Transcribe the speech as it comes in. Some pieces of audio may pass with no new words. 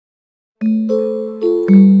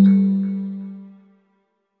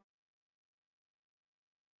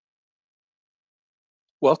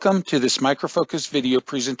Welcome to this microfocus video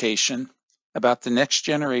presentation about the next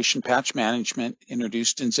generation patch management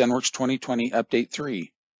introduced in ZENworks 2020 Update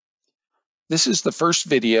 3. This is the first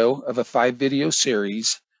video of a 5-video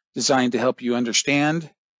series designed to help you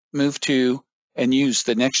understand, move to, and use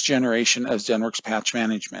the next generation of ZENworks patch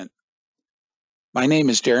management. My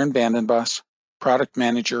name is Darren Vandenbos, Product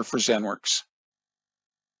Manager for ZENworks.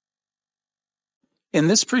 In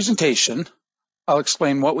this presentation, I'll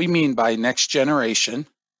explain what we mean by next generation,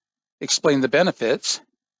 explain the benefits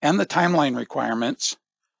and the timeline requirements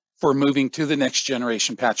for moving to the next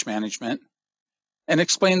generation patch management, and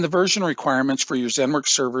explain the version requirements for your ZENworks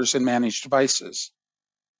servers and managed devices.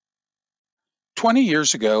 20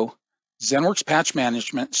 years ago, ZENworks patch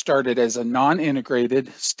management started as a non-integrated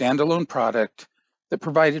standalone product that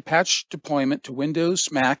provided patch deployment to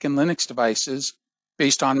Windows, Mac, and Linux devices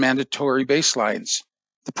based on mandatory baselines.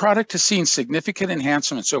 The product has seen significant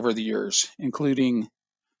enhancements over the years, including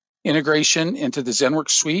integration into the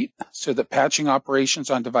ZENworks suite so that patching operations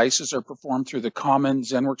on devices are performed through the common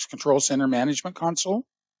ZENworks Control Center Management Console,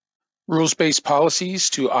 rules-based policies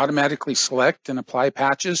to automatically select and apply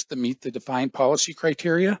patches that meet the defined policy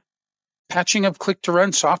criteria, patching of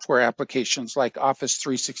click-to-run software applications like Office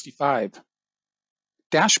 365,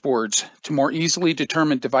 dashboards to more easily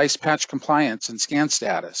determine device patch compliance and scan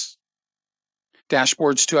status,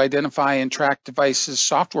 dashboards to identify and track devices'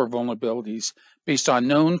 software vulnerabilities based on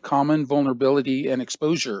known common vulnerability and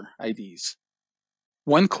exposure IDs,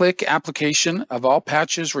 one-click application of all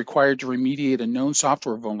patches required to remediate a known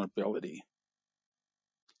software vulnerability.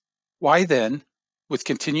 Why then, with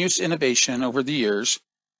continuous innovation over the years,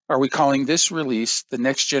 are we calling this release the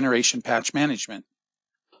next generation patch management?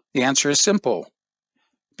 The answer is simple.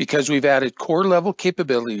 Because we've added core level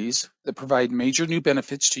capabilities that provide major new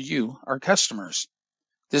benefits to you, our customers.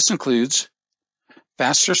 This includes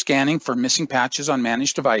faster scanning for missing patches on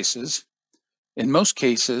managed devices. In most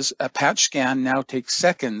cases, a patch scan now takes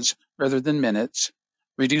seconds rather than minutes,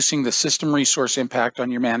 reducing the system resource impact on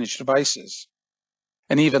your managed devices.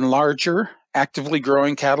 An even larger, actively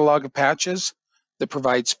growing catalog of patches that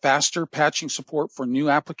provides faster patching support for new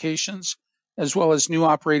applications, as well as new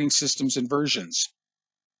operating systems and versions.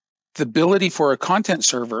 The ability for a content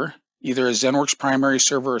server, either a ZENworks primary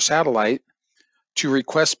server or satellite, to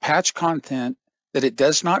request patch content that it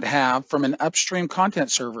does not have from an upstream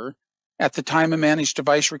content server at the time a managed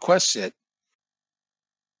device requests it.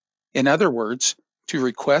 In other words, to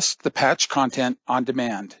request the patch content on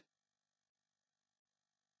demand.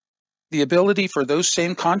 The ability for those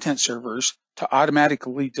same content servers to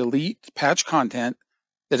automatically delete patch content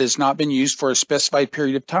that has not been used for a specified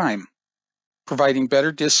period of time, providing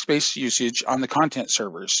better disk space usage on the content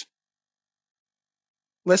servers.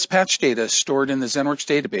 Less patch data stored in the ZENworks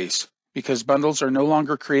database because bundles are no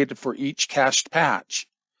longer created for each cached patch.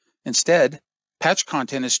 Instead, patch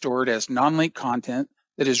content is stored as non-linked content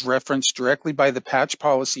that is referenced directly by the patch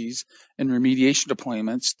policies and remediation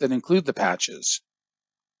deployments that include the patches.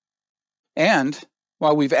 And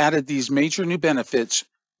while we've added these major new benefits,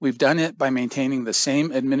 we've done it by maintaining the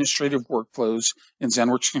same administrative workflows in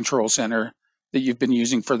ZENworks Control Center that you've been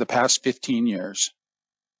using for the past 15 years.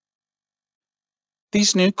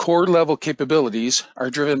 These new core level capabilities are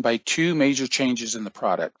driven by two major changes in the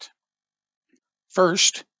product.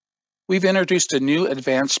 First, we've introduced a new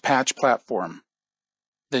advanced patch platform.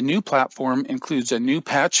 The new platform includes a new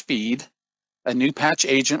patch feed, a new patch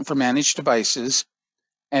agent for managed devices,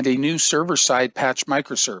 and a new server-side patch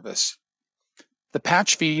microservice. The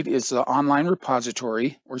patch feed is the online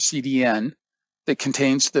repository, or CDN, that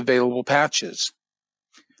contains the available patches.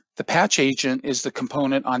 The patch agent is the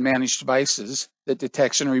component on managed devices that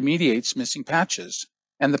detects and remediates missing patches.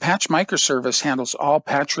 And the patch microservice handles all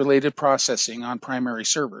patch-related processing on primary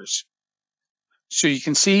servers. So you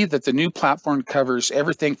can see that the new platform covers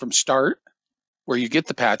everything from start, where you get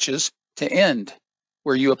the patches, to end,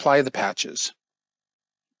 where you apply the patches.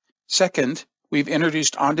 Second, we've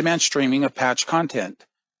introduced on-demand streaming of patch content.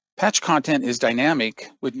 Patch content is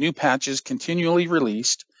dynamic, with new patches continually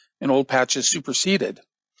released and old patches superseded.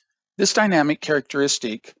 This dynamic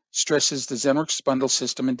characteristic stresses the ZENworks bundle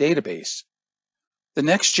system and database. The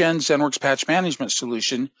next-gen ZENworks patch management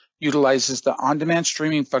solution utilizes the on-demand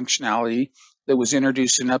streaming functionality that was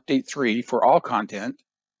introduced in Update 3 for all content,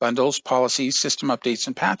 bundles, policies, system updates,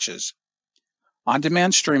 and patches.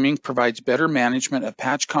 On-demand streaming provides better management of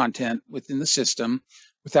patch content within the system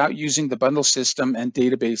without using the bundle system and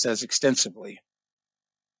database as extensively.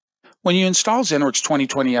 When you install ZENworks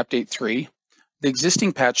 2020 Update 3, the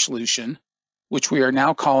existing patch solution, which we are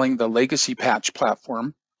now calling the legacy patch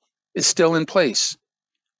platform, is still in place.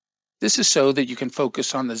 This is so that you can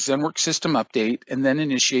focus on the ZENworks system update and then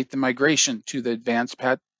initiate the migration to the advanced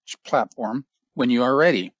patch platform when you are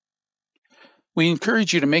ready. We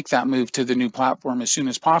encourage you to make that move to the new platform as soon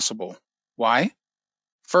as possible. Why?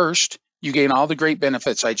 First, you gain all the great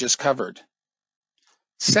benefits I just covered.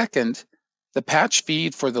 Second, the patch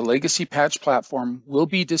feed for the legacy patch platform will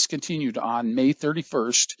be discontinued on May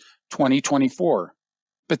 31st, 2024.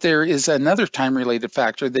 But there is another time-related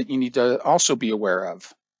factor that you need to also be aware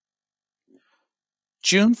of.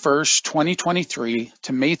 June 1st, 2023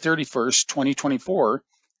 to May 31st, 2024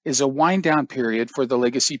 is a wind down period for the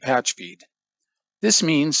legacy patch feed. This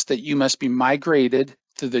means that you must be migrated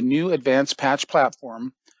to the new advanced patch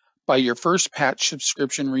platform by your first patch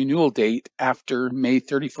subscription renewal date after May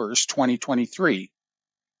 31st, 2023.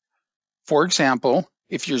 For example,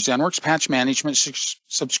 if your ZENworks patch management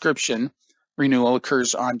subscription renewal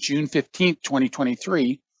occurs on June 15th,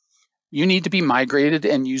 2023, you need to be migrated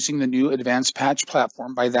and using the new advanced patch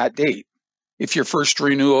platform by that date. If your first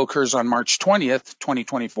renewal occurs on March 20th,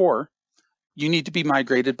 2024, you need to be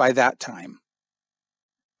migrated by that time.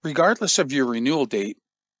 Regardless of your renewal date,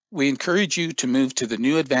 we encourage you to move to the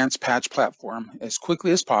new advanced patch platform as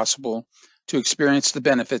quickly as possible to experience the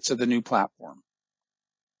benefits of the new platform.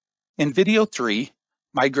 In video 3,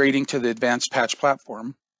 Migrating to the Advanced Patch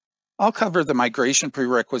Platform, I'll cover the migration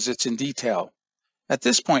prerequisites in detail. At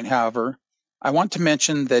this point, however, I want to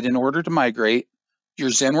mention that in order to migrate, your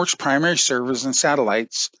ZENworks primary servers and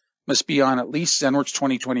satellites must be on at least ZENworks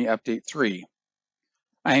 2020 Update 3.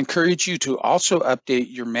 I encourage you to also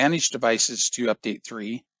update your managed devices to Update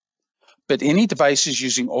 3, but any devices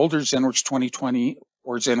using older ZENworks 2020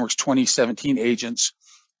 or ZENworks 2017 agents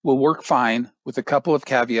will work fine with a couple of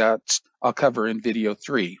caveats I'll cover in video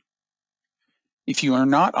 3. If you are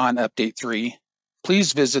not on Update 3,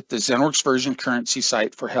 please visit the ZENworks version currency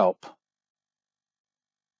site for help.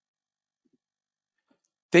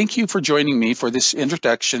 Thank you for joining me for this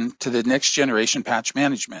introduction to the next generation patch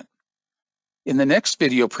management. In the next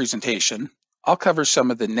video presentation, I'll cover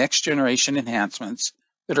some of the next generation enhancements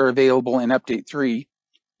that are available in Update 3,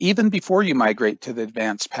 even before you migrate to the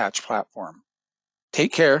advanced patch platform.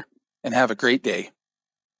 Take care and have a great day.